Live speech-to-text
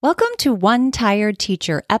Welcome to One Tired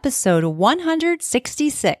Teacher, episode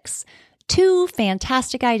 166. 2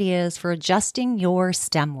 fantastic ideas for adjusting your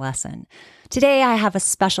STEM lesson. Today I have a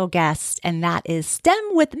special guest, and that is STEM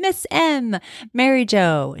with Miss M, Mary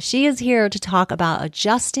Jo. She is here to talk about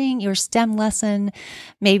adjusting your STEM lesson,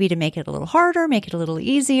 maybe to make it a little harder, make it a little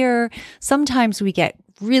easier. Sometimes we get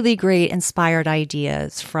really great inspired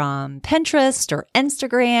ideas from Pinterest or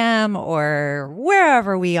Instagram or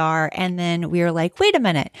wherever we are. And then we are like, wait a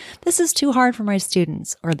minute, this is too hard for my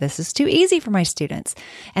students, or this is too easy for my students.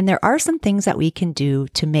 And there are some things that we can do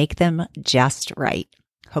to make them just right.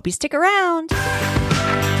 Hope you stick around.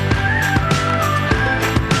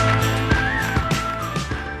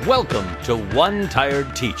 Welcome to One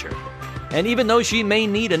Tired Teacher. And even though she may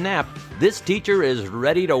need a nap, this teacher is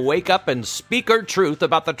ready to wake up and speak her truth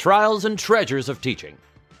about the trials and treasures of teaching.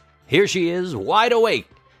 Here she is, wide awake.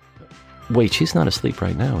 Wait, she's not asleep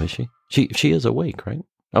right now, is she? She is awake, right?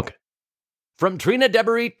 Okay. From Trina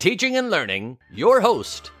Debery Teaching and Learning, your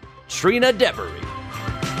host, Trina Debery.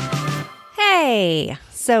 Hey,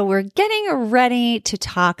 so we're getting ready to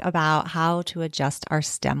talk about how to adjust our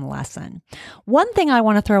STEM lesson. One thing I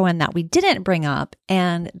want to throw in that we didn't bring up,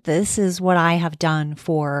 and this is what I have done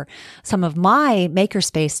for some of my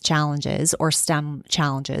Makerspace challenges or STEM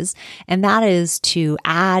challenges, and that is to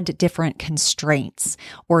add different constraints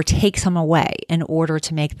or take some away in order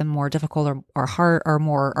to make them more difficult or hard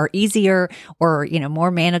or easier or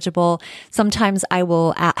more manageable. Sometimes I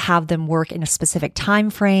will have them work in a specific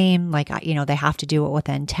time frame, like they have to do it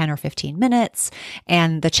within 10 or 15 minutes,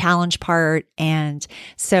 and the challenge part. And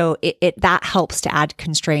so that helps to add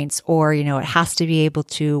constraints, or, it has to be able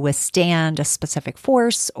to withstand a specific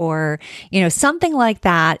force, or, something like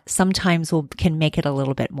that. Sometimes can make it a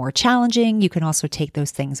little bit more challenging. You can also take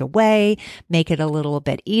those things away, make it a little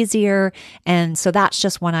bit easier. And so that's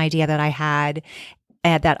just one idea that I had,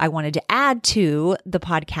 that I wanted to add to the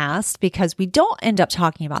podcast, because we don't end up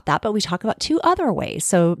talking about that, but we talk about 2 other ways.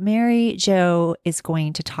 So Mary Jo is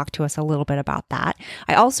going to talk to us a little bit about that.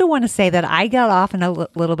 I also want to say that I got off in a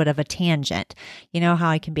little bit of a tangent. You know how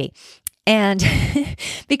I can be. And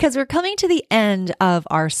because we're coming to the end of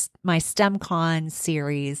my STEMCon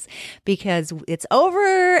series, because it's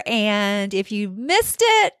over, and if you missed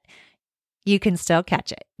it, you can still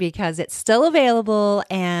catch it because it's still available,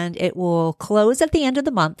 and it will close at the end of the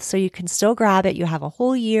month. So you can still grab it. You have a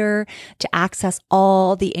whole year to access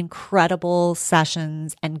all the incredible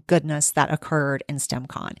sessions and goodness that occurred in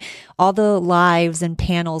STEMCon. All the lives and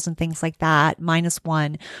panels and things like that,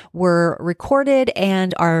 -1, were recorded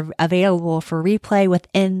and are available for replay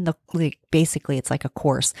within basically it's like a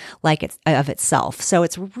course of itself. So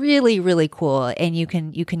it's really, really cool. And you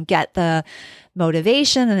can get the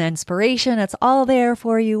motivation and inspiration. It's all there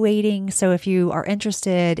for you waiting. So if you are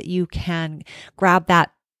interested, you can grab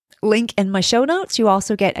that link in my show notes. You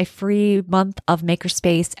also get a free month of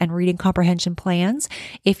Makerspace and reading comprehension plans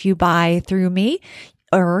if you buy through me.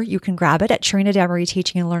 Or you can grab it at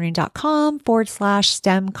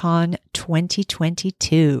trinadeberyteachingandlearning.com/STEMCon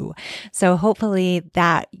 2022. So hopefully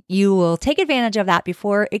that you will take advantage of that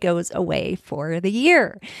before it goes away for the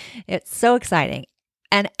year. It's so exciting.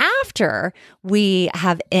 And after we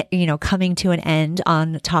have, coming to an end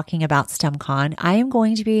on talking about STEMCon, I am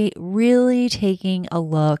going to be really taking a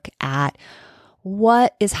look at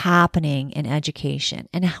what is happening in education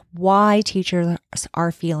and why teachers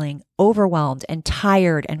are feeling overwhelmed and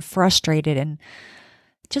tired and frustrated and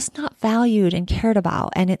just not valued and cared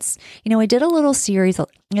about. And it's, I did a little series, and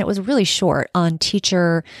it was really short, on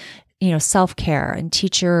teacher self-care and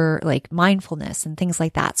teacher mindfulness and things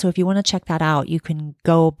like that. So if you want to check that out, you can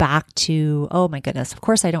go back to, oh my goodness, of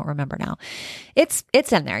course I don't remember now. It's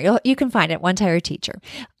in there. You can find it, One Tired Teacher.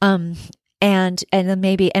 And then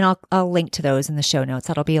maybe, and I'll link to those in the show notes.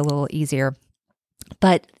 That'll be a little easier.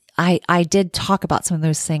 But I did talk about some of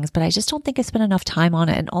those things, but I just don't think I spent enough time on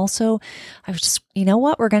it. And also, I was just,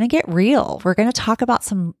 what? We're going to get real. We're going to talk about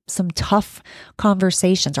some tough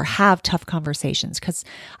conversations, or have tough conversations, because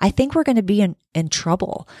I think we're going to be in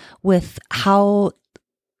trouble with how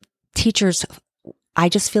teachers, I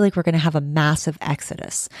just feel like we're going to have a massive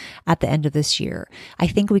exodus at the end of this year. I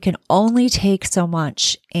think we can only take so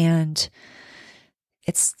much, and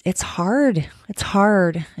it's hard. It's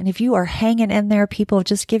hard. And if you are hanging in there, people,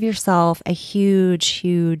 just give yourself a huge,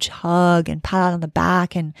 huge hug and pat on the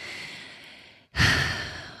back, and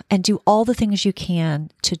do all the things you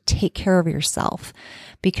can to take care of yourself,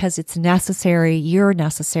 because it's necessary. You're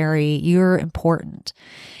necessary. You're important.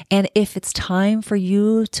 And if it's time for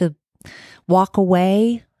you to walk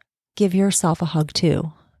away, give yourself a hug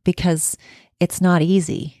too, because it's not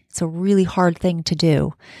easy. It's a really hard thing to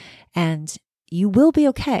do. And you will be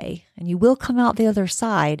okay and you will come out the other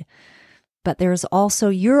side. But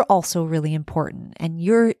you're also really important, and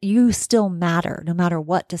you still matter no matter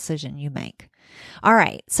what decision you make. All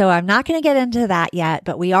right. So I'm not going to get into that yet,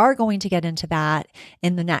 but we are going to get into that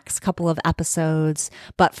in the next couple of episodes.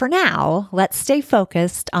 But for now, let's stay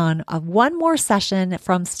focused on one more session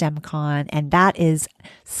from STEMCon, and that is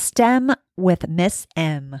STEM with Miss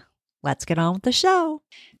M. Let's get on with the show.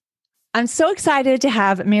 I'm so excited to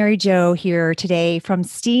have Mary Jo here today from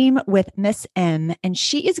STEAM with Miss M, and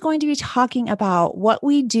she is going to be talking about what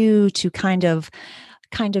we do to kind of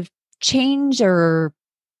change, or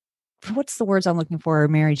what's the words I'm looking for,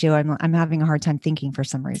 Mary Jo? I'm having a hard time thinking for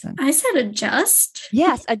some reason. I said adjust.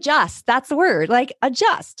 Yes, adjust. That's the word. Like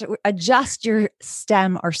adjust your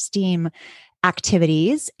STEM or STEAM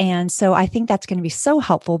activities. And so I think that's going to be so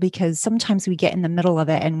helpful, because sometimes we get in the middle of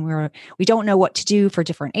it and we don't know what to do for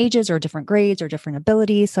different ages or different grades or different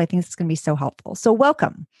abilities. So I think it's going to be so helpful. So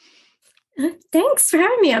welcome. Thanks for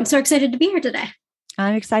having me. I'm so excited to be here today.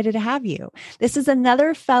 I'm excited to have you. This is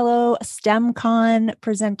another fellow STEMCon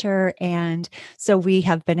presenter. And so we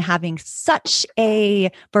have been having such a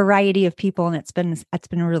variety of people, and it's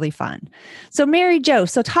been really fun. So Mary Jo,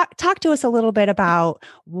 so talk to us a little bit about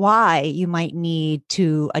why you might need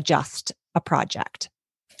to adjust a project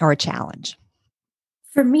or a challenge.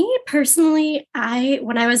 For me personally,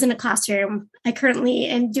 when I was in a classroom,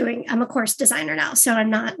 I'm a course designer now. So I'm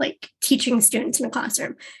not like teaching students in a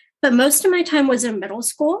classroom. But most of my time was in middle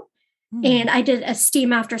school, and I did a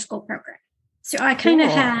STEAM after school program. So I kind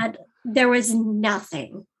of there was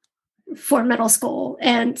nothing for middle school,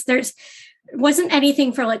 and wasn't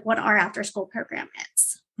anything for like what our after school program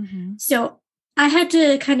is. Mm-hmm. So I had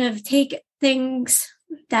to kind of take things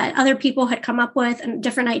that other people had come up with and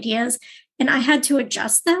different ideas, and I had to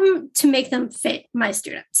adjust them to make them fit my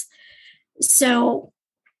students. So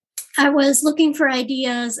I was looking for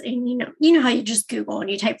ideas, and you know how you just Google and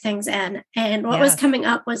you type things in, and what was coming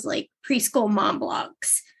up was like preschool mom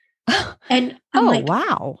blogs. And I'm like,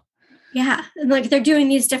 wow. Yeah. And like, they're doing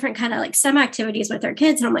these different kind of like STEM activities with their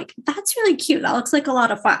kids. And I'm like, that's really cute. That looks like a lot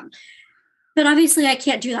of fun. But obviously I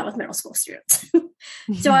can't do that with middle school students.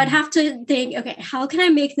 So I'd have to think, okay, how can I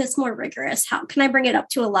make this more rigorous? How can I bring it up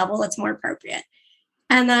to a level that's more appropriate?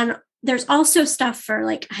 And then there's also stuff for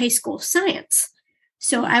like high school science.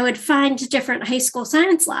 So I would find different high school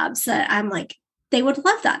science labs that I'm like, they would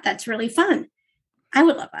love that. That's really fun. I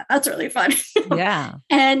would love that. That's really fun. Yeah.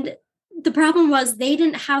 And the problem was they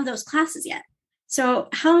didn't have those classes yet. So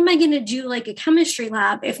how am I going to do like a chemistry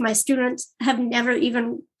lab if my students have never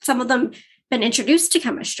even, some of them, been introduced to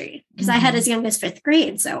chemistry? Because I had as young as 5th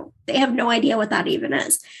grade. So they have no idea what that even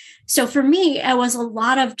is. So for me, it was a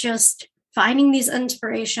lot of just finding these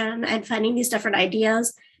inspiration and finding these different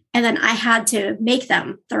ideas. And then I had to make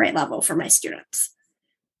them the right level for my students.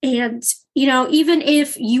 And, even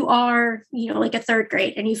if you are, like a 3rd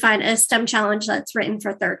grade and you find a STEM challenge that's written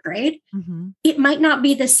for 3rd grade, it might not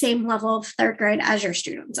be the same level of 3rd grade as your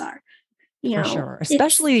students are. For sure.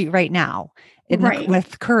 Especially right now,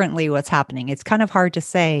 with currently what's happening. It's kind of hard to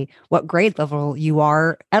say what grade level you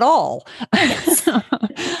are at all. Yes.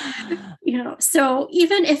 So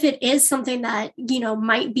even if it is something that,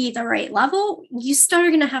 might be the right level, you still are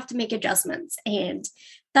going to have to make adjustments. And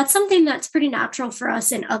that's something that's pretty natural for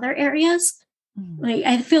us in other areas. Like,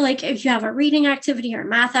 I feel like if you have a reading activity or a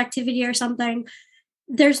math activity or something,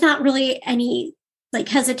 there's not really any like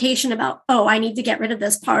hesitation about, oh, I need to get rid of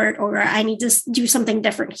this part, or I need to do something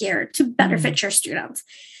different here to better fit your students.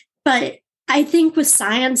 But I think with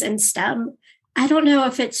science and STEM, I don't know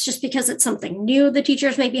if it's just because it's something new the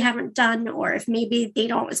teachers maybe haven't done, or if maybe they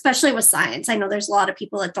don't, especially with science. I know there's a lot of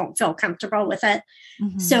people that don't feel comfortable with it.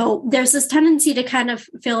 So there's this tendency to kind of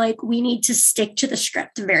feel like we need to stick to the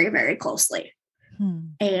script very, very closely.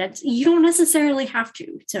 And you don't necessarily have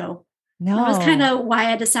to. So that was kind of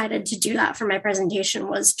why I decided to do that for my presentation,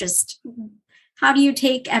 was just how do you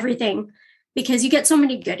take everything? Because you get so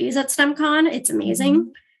many goodies at STEMCon. It's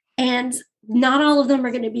amazing. And not all of them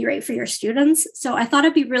are going to be right for your students. So I thought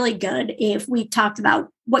it'd be really good if we talked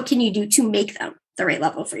about what can you do to make them the right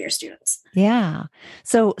level for your students. Yeah.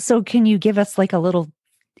 So can you give us like a little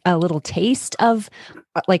taste of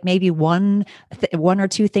like maybe one or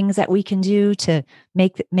two things that we can do to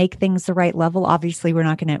make things the right level? Obviously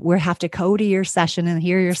we'll have to go to your session and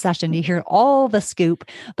hear your session to hear all the scoop,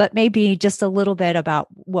 but maybe just a little bit about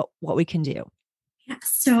what we can do. Yeah.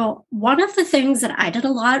 So one of the things that I did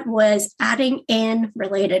a lot was adding in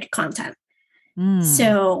related content.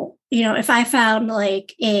 So, if I found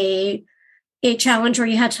like a challenge where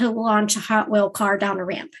you had to launch a Hot Wheel car down a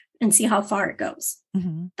ramp and see how far it goes.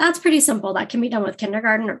 That's pretty simple. That can be done with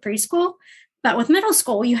kindergarten or preschool. But with middle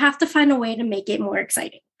school, you have to find a way to make it more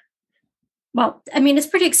exciting. Well, I mean, it's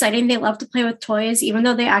pretty exciting. They love to play with toys. Even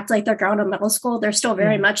though they act like they're grown in middle school, they're still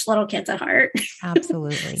very much little kids at heart.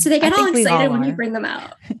 Absolutely. So they get all excited when you bring them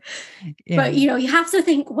out. But, you have to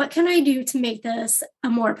think, what can I do to make this a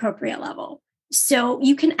more appropriate level? So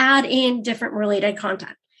you can add in different related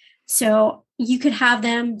content. So you could have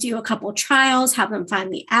them do a couple trials, have them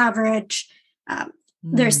find the average.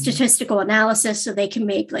 There's statistical analysis, so they can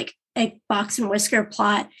make like a box and whisker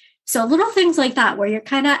plot. So little things like that, where you're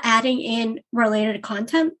kind of adding in related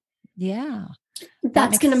content. Yeah.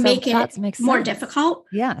 That's going to make it more difficult.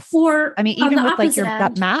 Yes. Or I mean, even with like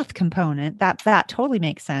that math component, that totally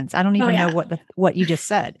makes sense. I don't even know what you just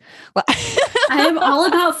said. Well, I am all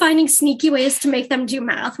about finding sneaky ways to make them do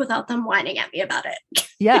math without them whining at me about it.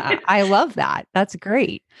 Yeah. I love that. That's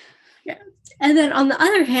great. Yeah. And then on the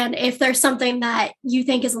other hand, if there's something that you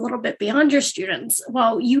think is a little bit beyond your students,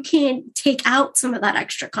 well, you can take out some of that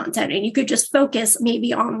extra content and you could just focus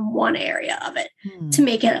maybe on one area of it to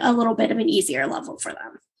make it a little bit of an easier level for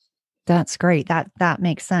them. That's great. That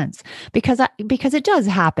makes sense because it does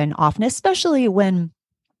happen often, especially when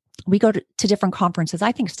we go to different conferences.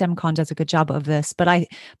 I think STEMCon does a good job of this, but I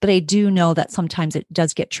do know that sometimes it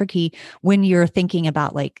does get tricky when you're thinking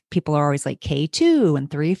about, like, people are always like K2 and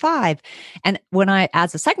 3-5. And when I,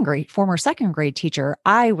 as a former second grade teacher,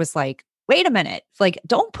 I was like, wait a minute, like,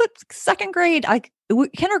 don't put second grade, like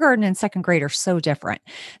kindergarten and second grade are so different.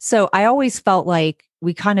 So I always felt like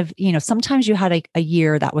we kind of, sometimes you had a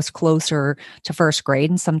year that was closer to first grade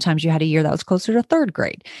and sometimes you had a year that was closer to third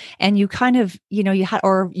grade. And you kind of,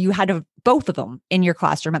 you had both of them in your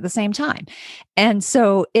classroom at the same time. And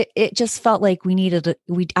so it just felt like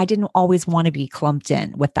I didn't always want to be clumped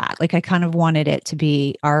in with that. Like, I kind of wanted it to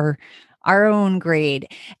be our own grade.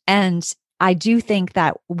 And I do think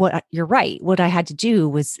that you're right. What I had to do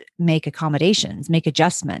was make accommodations, make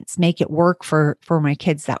adjustments, make it work for my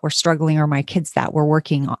kids that were struggling, or my kids that were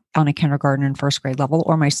working on a kindergarten and first grade level,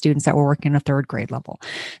 or my students that were working a third grade level.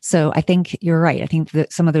 So I think you're right. I think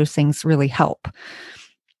that some of those things really help.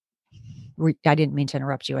 I didn't mean to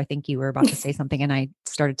interrupt you. I think you were about to say something and I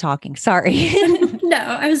started talking. Sorry. No,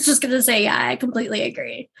 I was just going to say, yeah, I completely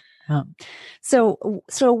agree. So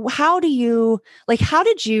how did you,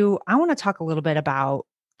 I want to talk a little bit about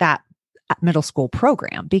that middle school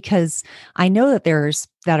program, because I know that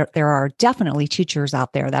there are definitely teachers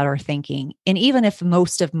out there that are thinking, and even if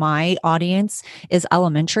most of my audience is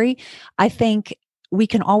elementary, I think we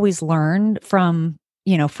can always learn from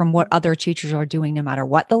what other teachers are doing, no matter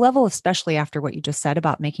what the level, especially after what you just said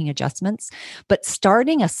about making adjustments. But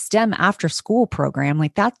starting a STEM after school program,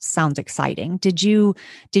 like, that sounds exciting. Did you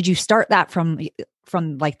start that from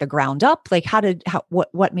like the ground up? Like,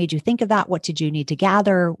 what made you think of that? What did you need to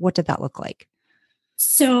gather? What did that look like?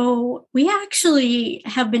 So we actually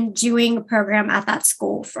have been doing a program at that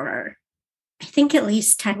school for, I think, at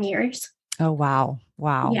least 10 years. Oh, wow.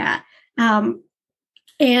 Wow. Yeah.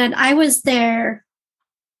 And I was there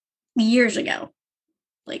years ago,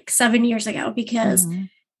 like 7 years ago, because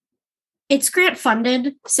it's grant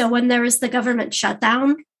funded. So when there was the government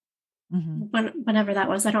shutdown, whenever that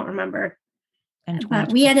was, I don't remember.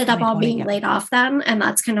 But we ended up all being laid off then. And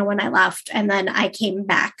that's kind of when I left. And then I came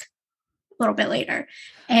back a little bit later.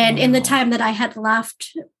 And in the time that I had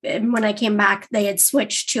left, and when I came back, they had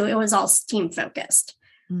switched to, it was all STEAM focused.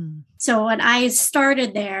 So when I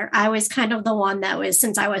started there, I was kind of the one that was,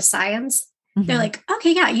 since I was science, they're like,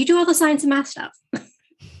 okay, yeah, you do all the science and math stuff.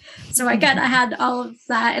 So I had all of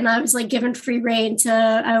that, and I was like given free reign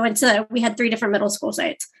we had 3 different middle school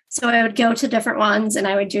sites. So I would go to different ones and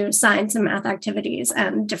I would do science and math activities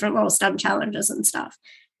and different little STEM challenges and stuff.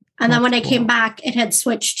 And then when I came back, it had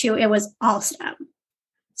switched to, it was all STEM.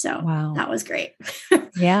 So that was great.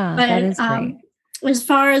 Yeah, but that is great. As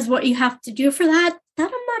far as what you have to do for that I'm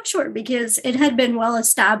not sure, because it had been well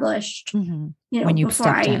established, before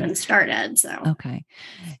I even started. So, okay.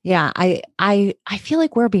 Yeah. I feel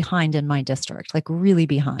like we're behind in my district, like really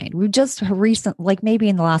behind. We've just like maybe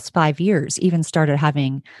in the last 5 years, even started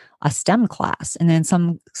having a STEM class. And then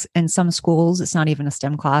in some schools, it's not even a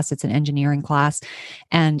STEM class, it's an engineering class,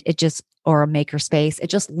 and or a makerspace. It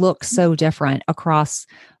just looks so different across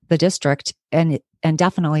the district and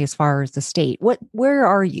definitely as far as the state. Where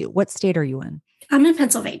are you? What state are you in? I'm in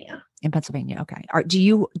Pennsylvania. In Pennsylvania. Okay.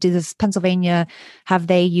 Does Pennsylvania, have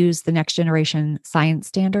they used the next generation science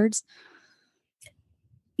standards?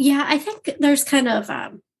 Yeah, I think there's kind of,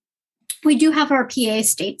 we do have our PA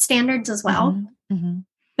state standards as well,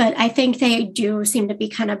 but I think they do seem to be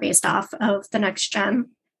kind of based off of the next gen.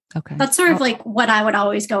 Okay. That's sort of like what I would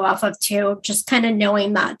always go off of too, just kind of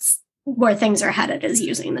knowing that's where things are headed is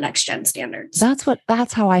using the next gen standards.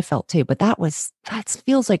 That's how I felt too. But that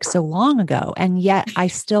feels like so long ago. And yet I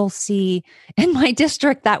still see in my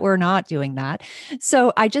district that we're not doing that.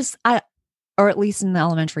 So or at least in the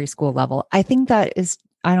elementary school level, I think that is,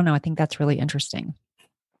 I don't know. I think that's really interesting.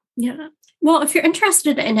 Yeah. Well, if you're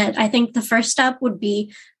interested in it, I think the first step would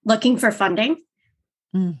be looking for funding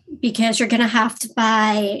because you're going to have to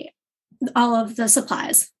buy all of the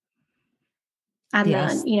supplies. And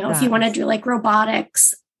then, if you want to do like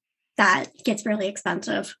robotics, that gets really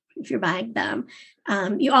expensive if you're buying them.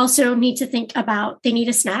 You also need to think about, they need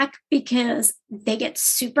a snack because they get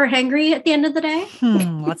super hangry at the end of the day.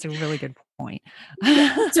 That's a really good point.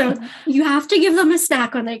 So you have to give them a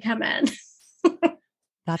snack when they come in.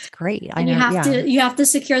 That's great. And you have to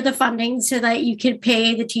secure the funding so that you can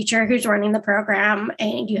pay the teacher who's running the program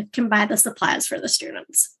and you can buy the supplies for the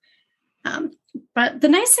students. But the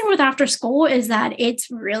nice thing with after school is that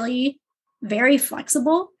it's really very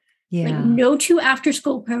flexible. Yeah. Like no two after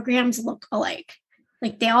school programs look alike.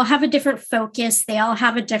 Like they all have a different focus. They all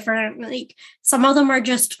have a different, like some of them are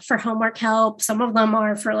just for homework help. Some of them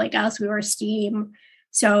are for like us, we were STEAM.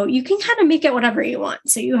 So you can kind of make it whatever you want.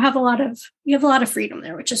 So you have a lot of freedom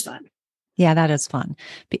there, which is fun. Yeah, that is fun.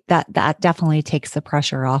 That definitely takes the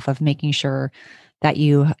pressure off of making sure that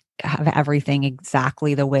you have everything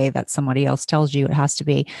exactly the way that somebody else tells you it has to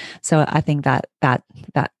be. So I think that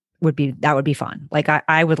would be fun. Like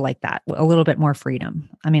I would like that, a little bit more freedom.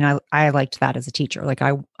 I mean, I liked that as a teacher. Like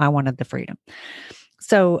I wanted the freedom.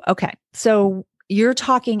 So, okay. So you're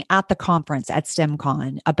talking at the conference at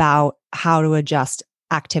STEMCon about how to adjust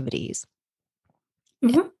activities.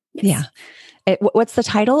 Mm-hmm. Yes. Yeah. What's the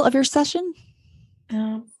title of your session?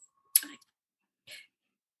 I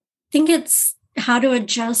think it's how to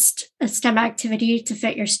adjust a STEM activity to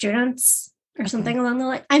fit your students or something along the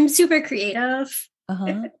line. I'm super creative.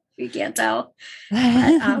 You can't tell.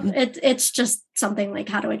 But, it's just something like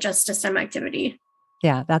how to adjust a STEM activity.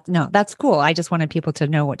 Yeah, that's cool. I just wanted people to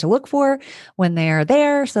know what to look for when they're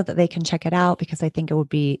there so that they can check it out, because I think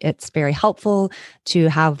it's very helpful to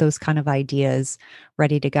have those kind of ideas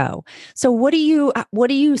ready to go. So what do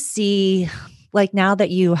you see, like now that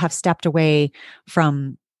you have stepped away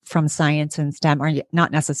from science and STEM, or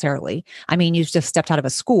not necessarily, I mean, you've just stepped out of a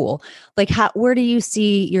school, like where do you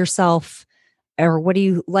see yourself, or what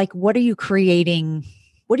are you creating?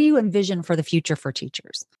 What do you envision for the future for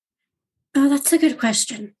teachers? Oh, that's a good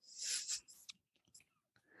question.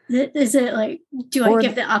 Is it like, do I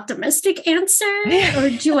give the optimistic answer or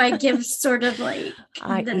do I give sort of like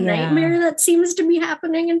the nightmare that seems to be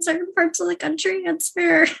happening in certain parts of the country? It's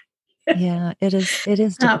fair. Yeah, it is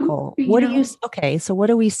difficult. So what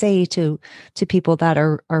do we say to people that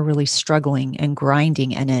are really struggling and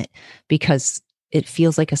grinding in it because it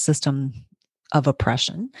feels like a system of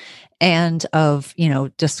oppression and of,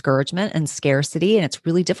 discouragement and scarcity, and it's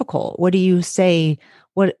really difficult? What do you say?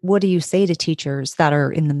 What do you say to teachers that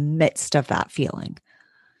are in the midst of that feeling?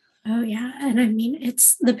 Oh yeah. And I mean,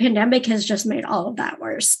 the pandemic has just made all of that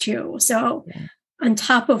worse too. So on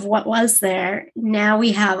top of what was there, now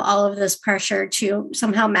we have all of this pressure to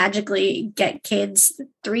somehow magically get kids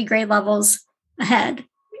 3 grade levels ahead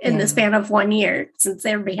in the span of 1 year, since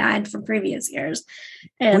they're behind from previous years.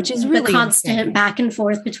 And which is really the constant back and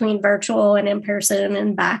forth between virtual and in person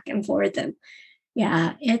and back and forth. And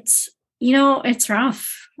it's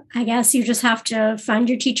rough. I guess you just have to find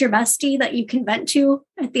your teacher bestie that you can vent to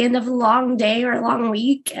at the end of a long day or a long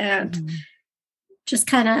week and just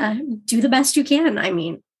kind of do the best you can. I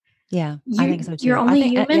mean, I think so too. You're only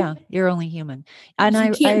human. You're only human. And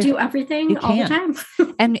you can't do everything all the time.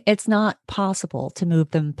 And it's not possible to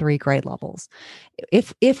move them 3 grade levels.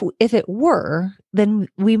 If it were, then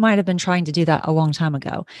we might have been trying to do that a long time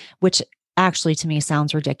ago, which actually to me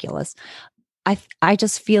sounds ridiculous. I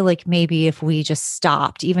just feel like maybe if we just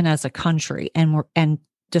stopped, even as a country, and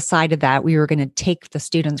decided that we were going to take the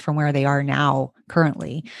students from where they are now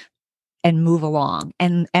currently and move along.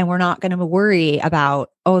 And we're not going to worry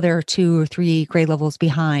about, they're 2 or 3 grade levels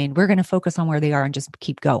behind. We're going to focus on where they are and just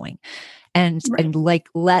keep going. And like,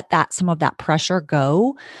 let some of that pressure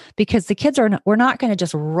go, because the kids we're not going to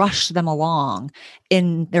just rush them along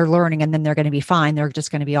in their learning and then they're going to be fine. They're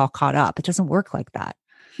just going to be all caught up. It doesn't work like that.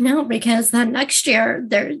 No, because then next year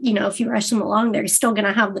if you rush them along, they're still going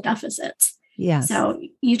to have the deficits. Yes. So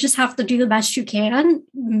you just have to do the best you can,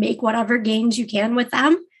 make whatever gains you can with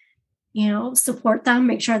them. Support them,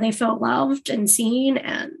 make sure they feel loved and seen,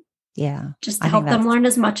 and just help them learn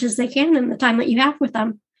as much as they can in the time that you have with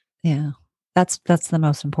them. Yeah. That's the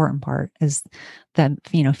most important part, is them,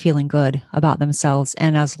 feeling good about themselves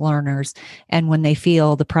and as learners. And when they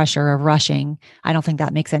feel the pressure of rushing, I don't think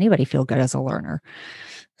that makes anybody feel good as a learner.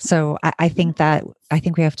 So I think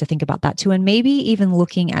we have to think about that too. And maybe even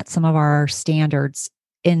looking at some of our standards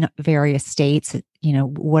in various states,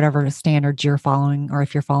 whatever standards you're following, or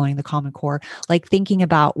if you're following the Common Core, like thinking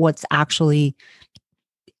about what's actually,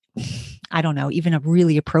 I don't know, even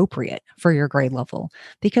really appropriate for your grade level,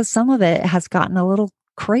 because some of it has gotten a little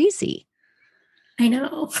crazy. I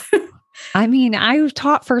know. I mean, I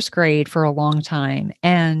taught first grade for a long time,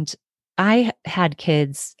 and I had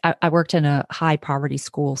kids, I worked in a high poverty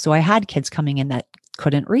school. So I had kids coming in that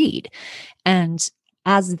couldn't read. And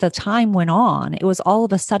as the time went on, it was all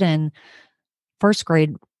of a sudden first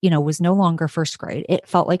grade, was no longer first grade. It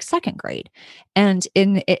felt like second grade. And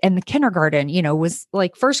in the kindergarten, was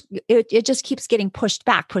like first, it just keeps getting pushed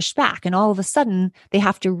back. And all of a sudden they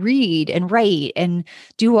have to read and write and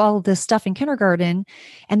do all this stuff in kindergarten.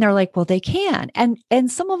 And they're like, well, they can.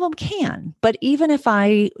 And some of them can. But even if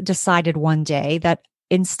I decided one day that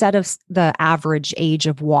instead of the average age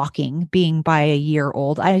of walking being by a year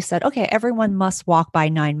old, I said, okay, everyone must walk by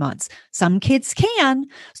 9 months. Some kids can,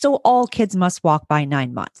 so all kids must walk by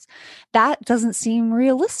 9 months. That doesn't seem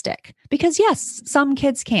realistic, because yes, some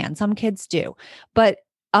kids can, some kids do, but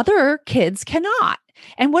other kids cannot.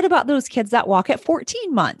 And what about those kids that walk at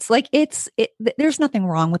 14 months? Like there's nothing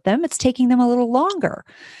wrong with them. It's taking them a little longer.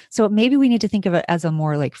 So maybe we need to think of it as a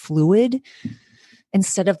more like fluid,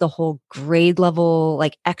 instead of the whole grade level,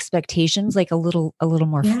 like expectations, like a little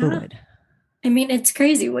more fluid. I mean, it's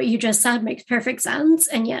crazy. What you just said makes perfect sense.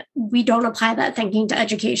 And yet we don't apply that thinking to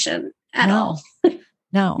education at all.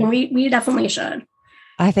 No. And we definitely should.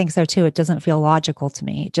 I think so too. It doesn't feel logical to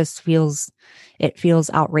me. It feels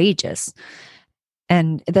outrageous.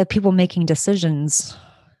 And the people making decisions,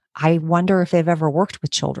 I wonder if they've ever worked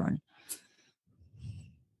with children.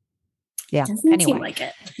 Yeah. Doesn't seem like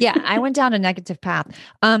it. Yeah. I went down a negative path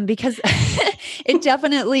because it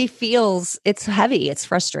definitely feels, it's heavy. It's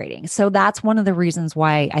frustrating. So that's one of the reasons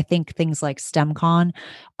why I think things like STEMCon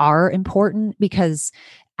are important, because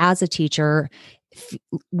as a teacher,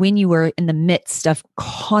 when you were in the midst of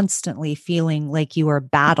constantly feeling like you were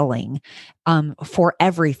battling for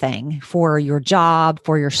everything, for your job,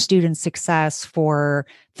 for your student success, for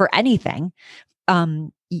anything,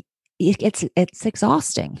 it's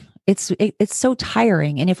exhausting. It's so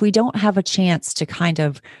tiring. And if we don't have a chance to kind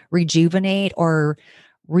of rejuvenate or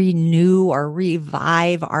renew or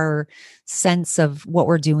revive our sense of what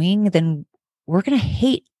we're doing, then we're going to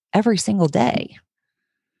hate every single day.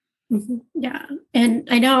 Mm-hmm. Yeah. And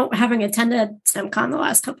I know, having attended STEMCon the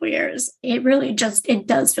last couple of years, it really it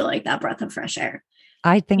does feel like that breath of fresh air.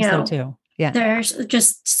 I think so too. Yeah. There's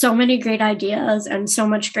just so many great ideas and so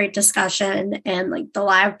much great discussion, and like the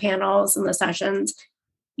live panels and the sessions.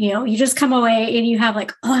 You just come away and you have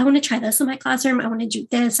like, oh, I want to try this in my classroom. I want to do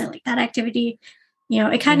this. I like that activity.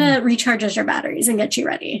 It kind of recharges your batteries and gets you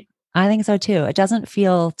ready. I think so too. It doesn't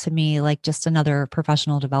feel to me like just another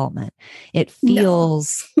professional development. It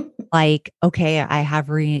feels like, okay, I have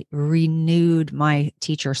renewed my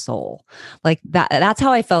teacher soul. Like that's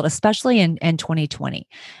how I felt, especially in 2020.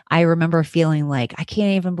 I remember feeling like, I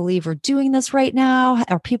can't even believe we're doing this right now.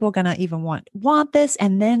 Are people going to even want this?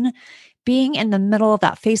 And then being in the middle of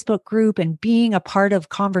that Facebook group and being a part of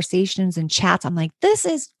conversations and chats, I'm like, this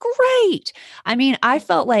is great. I mean, I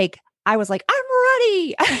felt like I was like, I'm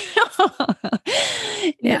ready.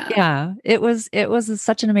 Yeah. It was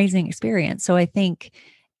such an amazing experience. So I think,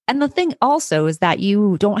 and the thing also is that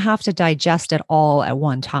you don't have to digest it all at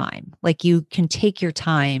one time. Like you can take your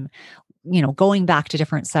time, going back to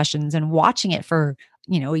different sessions and watching it for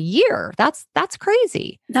a year. That's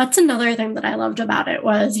crazy. That's another thing that I loved about it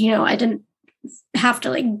was, I didn't have to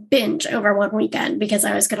like binge over one weekend because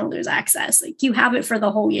I was going to lose access. Like you have it for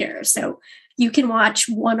the whole year. So you can watch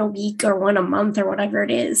one a week or one a month or whatever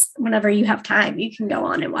it is. Whenever you have time, you can go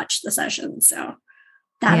on and watch the session. So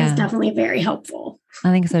that is definitely very helpful.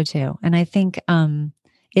 I think so too. And I think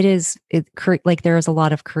like there is a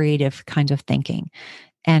lot of creative kind of thinking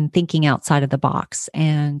and thinking outside of the box.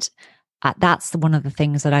 And that's one of the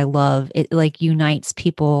things that I love. It like unites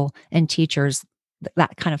people and teachers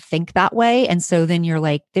that kind of think that way. And so then you're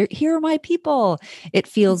like, here are my people. It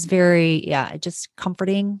feels very, just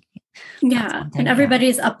comforting. Yeah. And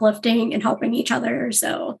everybody's uplifting and helping each other.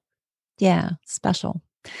 So yeah, special.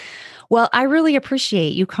 Well, I really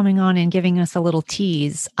appreciate you coming on and giving us a little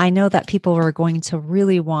tease. I know that people are going to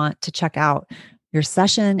really want to check out your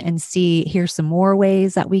session and hear some more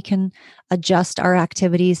ways that we can adjust our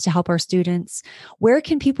activities to help our students. Where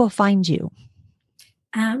can people find you?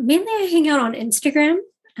 Mainly I hang out on Instagram.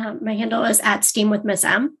 My handle is at STEAM with Miss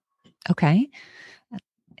M. Okay.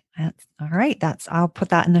 That's all right. I'll put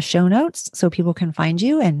that in the show notes so people can find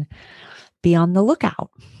you and be on the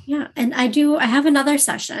lookout. Yeah. And I have another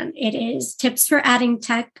session. It is tips for adding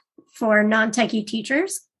tech for non-techie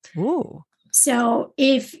teachers. Ooh. So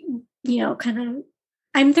if,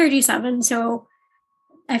 I'm 37, so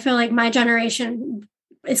I feel like my generation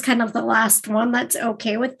is kind of the last one that's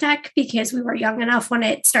okay with tech because we were young enough when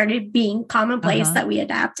it started being commonplace that we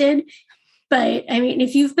adapted. But I mean,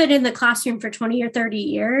 if you've been in the classroom for 20 or 30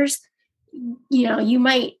 years, you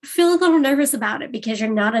might feel a little nervous about it because you're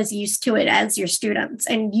not as used to it as your students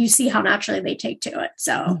and you see how naturally they take to it.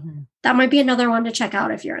 So that might be another one to check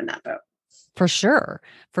out if you're in that boat. For sure.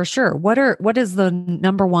 For sure. What is the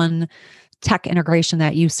number one tech integration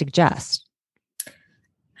that you suggest?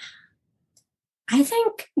 I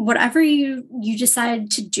think whatever you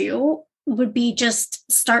decide to do would be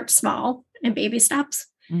just start small and baby steps.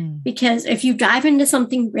 Because if you dive into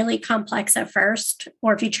something really complex at first,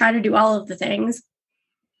 or if you try to do all of the things,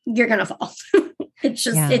 you're going to fall.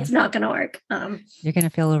 It's not going to work. You're going to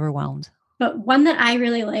feel overwhelmed. But one that I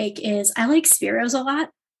really like is I like Spheros a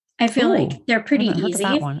lot. I feel like they're pretty easy.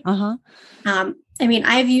 That one. I mean,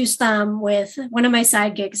 I've used them with one of my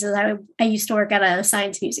side gigs is I used to work at a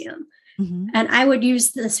science museum. And I would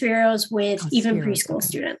use the Spheros with preschool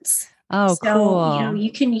students. Oh, so, cool.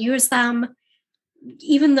 You can use them.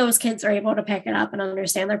 Even those kids are able to pick it up and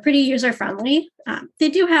understand. They're pretty user-friendly. They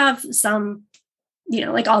do have some,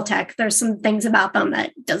 like all tech, there's some things about them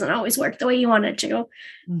that doesn't always work the way you want it to.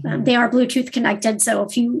 They are Bluetooth connected. So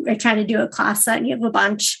if you are trying to do a class set and you have a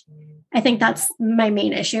bunch, I think that's my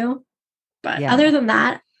main issue. But other than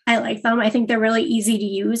that, I like them. I think they're really easy to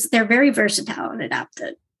use. They're very versatile and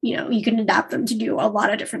adapted. You can adapt them to do a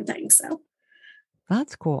lot of different things. So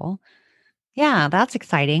that's cool. Yeah, that's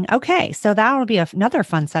exciting. Okay. So that will be another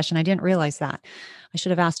fun session. I didn't realize that. I should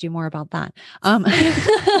have asked you more about that.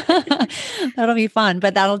 That'll be fun,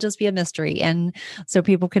 but that'll just be a mystery. And so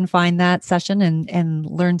people can find that session and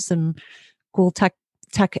learn some cool tech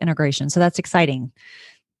integration. So that's exciting.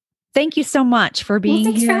 Thank you so much for being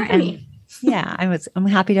thanks here. For having me. Yeah, I'm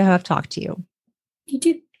happy to have talked to you. You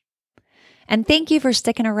too. And thank you for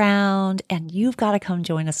sticking around. And you've got to come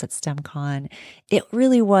join us at STEMCon. It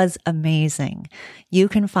really was amazing. You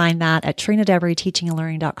can find that at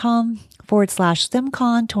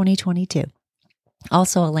TrinaDeveryTeachingandLearning.com/STEMCon 2022.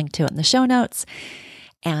 Also a link to it in the show notes.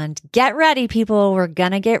 And get ready, people. We're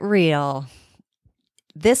going to get real.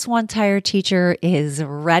 This one tired teacher is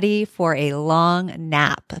ready for a long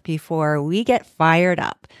nap before we get fired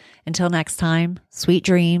up. Until next time, sweet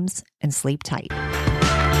dreams and sleep tight.